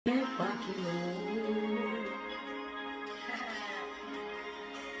you.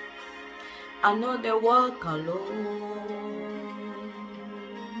 I know they walk alone.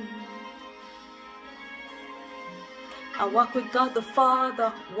 I walk with God the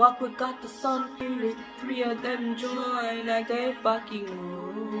Father, walk with God the Son, Spirit. Three of them join, I get back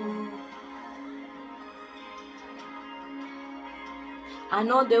you. I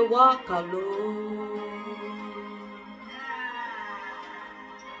know they walk alone.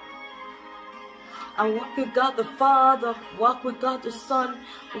 I walk with God the Father, walk with God the Son,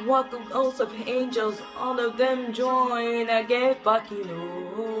 walk with hosts of angels, all of them join, I get back you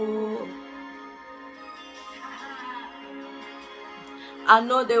know. I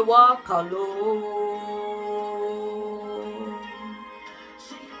know they walk alone.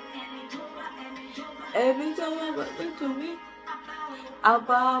 Every time I walk into me,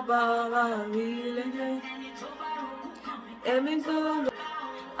 Ababa really. Every time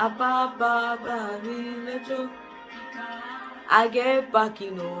Ababa really. I get back,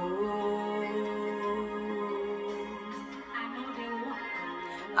 you know.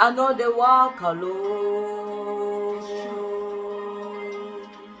 I know they walk alone.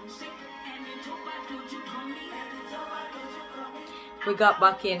 We got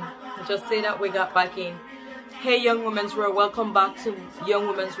back in. Just say that we got back in. Hey Young Women's World, welcome back to Young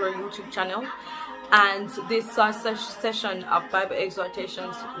Women's World YouTube channel. And this session of Bible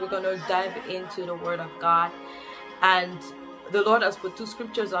exhortations, we're going to dive into the Word of God. And the Lord has put two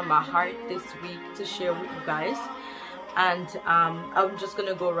scriptures on my heart this week to share with you guys. And I'm just going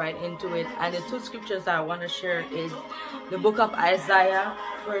to go right into it. And the two scriptures that I want to share is the book of Isaiah,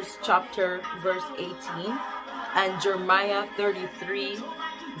 first chapter, verse 18. And Jeremiah 33,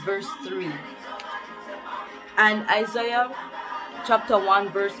 verse 3. And Isaiah chapter 1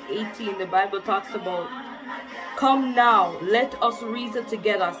 verse 18, the Bible talks about, "Come now, let us reason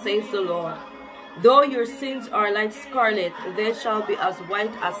together, says the Lord. Though your sins are like scarlet, they shall be as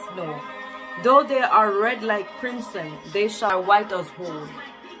white as snow. Though they are red like crimson, they shall be white as wool."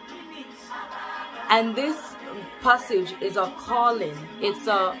 And this passage is a calling. It's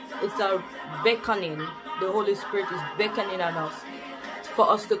a beckoning. The Holy Spirit is beckoning at us for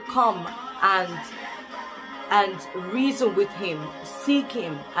us to come and reason with Him, seek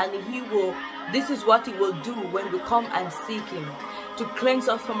Him, and He will. This is what He will do when we come and seek Him, to cleanse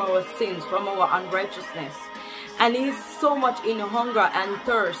us from our sins, from our unrighteousness. And He is so much in hunger and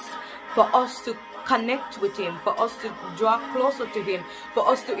thirst for us to connect with Him, for us to draw closer to Him, for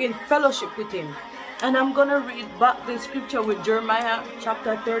us to in fellowship with Him. And I'm gonna read back the scripture with Jeremiah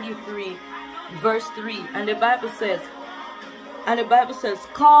chapter 33, verse 3, and the Bible says,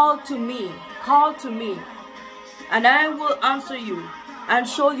 "Call to me, and I will answer you and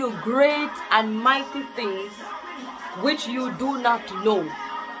show you great and mighty things which you do not know."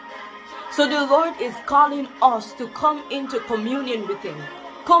 So the Lord is calling us to come into communion with Him,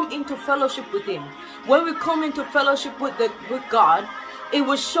 come into fellowship with Him. When we come into fellowship with God, it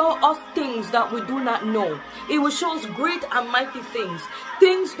will show us things that we do not know. It will show us great and mighty things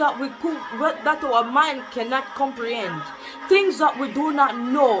that that our mind cannot comprehend, things that we do not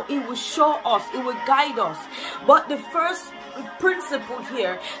know. It will show us, it will guide us. But the first principle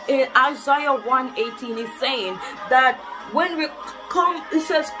here in Isaiah 1:18 is saying that when we come, it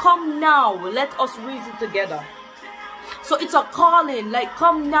says, "Come now, let us reason together." So it's a calling, like,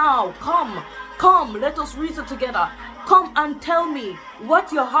 come now, come, let us reason together. Come and tell me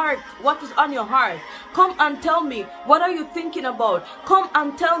what is on your heart. Come and tell me, what are you thinking about? Come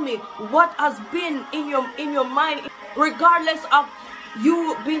and tell me what has been in your mind, regardless of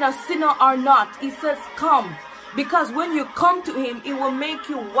you being a sinner or not. He says, come. Because when you come to Him, it will make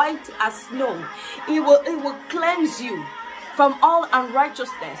you white as snow. It will cleanse you from all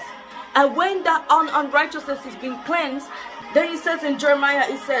unrighteousness. And when that unrighteousness is being cleansed, then He says in Jeremiah,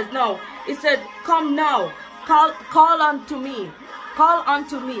 He said, "Come now, call unto me,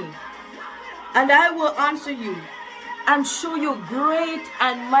 and I will answer you and show you great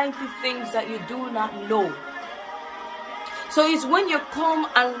and mighty things that you do not know." So it's when you come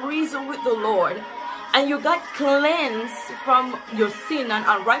and reason with the Lord, and you got cleansed from your sin and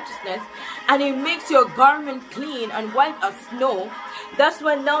unrighteousness, and He makes your garment clean and white as snow. That's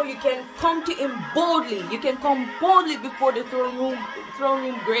when now you can come to Him boldly. You can come boldly before the throne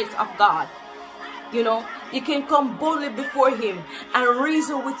room grace of God. You know, you can come boldly before him and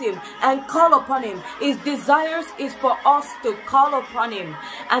reason with him and call upon him. His desires is for us to call upon him.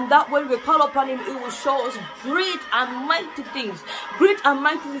 And that when we call upon him, it will show us great and mighty things. Great and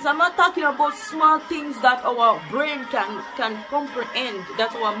mighty things. I'm not talking about small things that our brain can comprehend,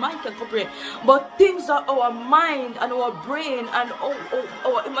 that our mind can comprehend. But things that our mind and our brain and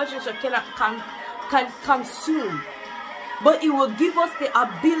our imagination can consume. But it will give us the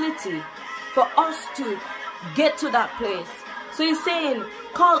ability for us to get to that place. So he's saying,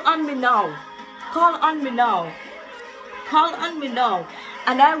 call on me now. Call on me now. Call on me now.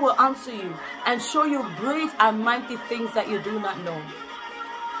 And I will answer you and show you great and mighty things that you do not know.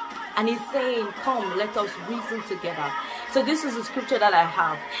 And he's saying, come, let us reason together. So this is the scripture that I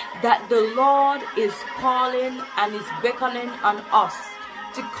have. That the Lord is calling and is beckoning on us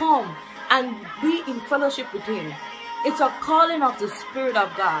to come and be in fellowship with him. It's a calling of the Spirit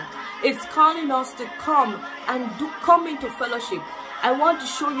of God. It's calling us to come and come into fellowship. I want to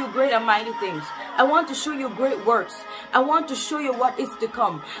show you great and mighty things. I want to show you great works. I want to show you what is to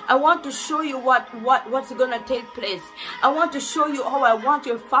come. I want to show you what's going to take place. I want to show you how I want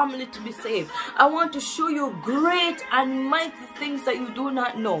your family to be saved. I want to show you great and mighty things that you do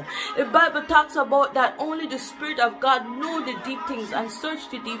not know. The Bible talks about that only the Spirit of God knows the deep things and search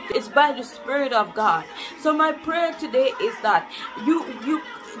the deep. It's by the Spirit of God. So my prayer today is that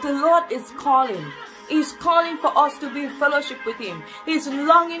the Lord is calling. He's calling for us to be in fellowship with him. He's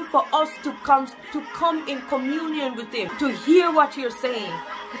longing for us to come in communion with him, to hear what you're saying,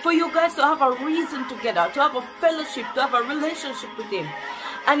 for you guys to have a reason together, to have a fellowship, to have a relationship with him.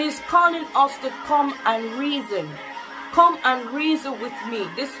 And he's calling us to come and reason. Come and reason with me.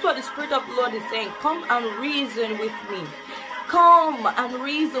 This is what the Spirit of the Lord is saying. Come and reason with me. Come and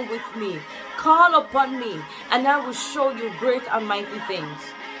reason with me. Call upon me, and I will show you great and mighty things.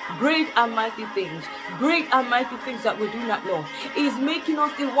 Great and mighty things. Great and mighty things that we do not know. He's making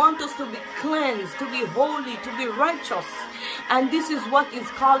us, he wants us to be cleansed, to be holy, to be righteous. And this is what he's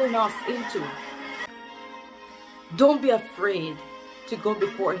calling us into. Don't be afraid to go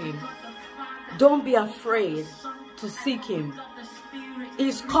before him. Don't be afraid to seek him.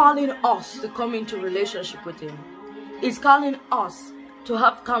 He's calling us to come into relationship with him. He's calling us to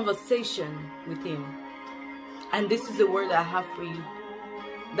have conversation with him. And this is the word I have for you.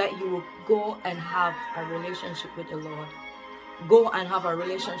 That you will go and have a relationship with the Lord. Go and have a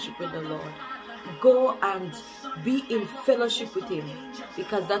relationship with the Lord. Go and be in fellowship with him.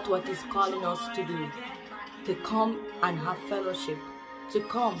 Because that's what he's calling us to do. To come and have fellowship. To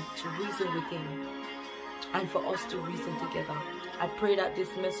come to reason with him. And for us to reason together. I pray that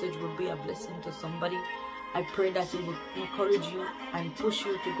this message will be a blessing to somebody. I pray that it will encourage you and push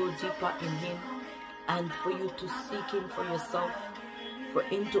you to go deeper in him. And for you to seek him for yourself. For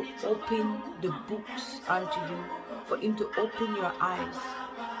him to open the books unto you. For him to open your eyes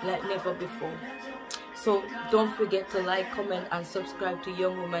like never before. So don't forget to like, comment and subscribe to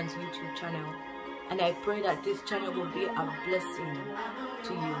Young Woman's YouTube channel. And I pray that this channel will be a blessing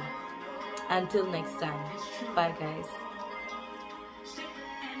to you. Until next time. Bye guys.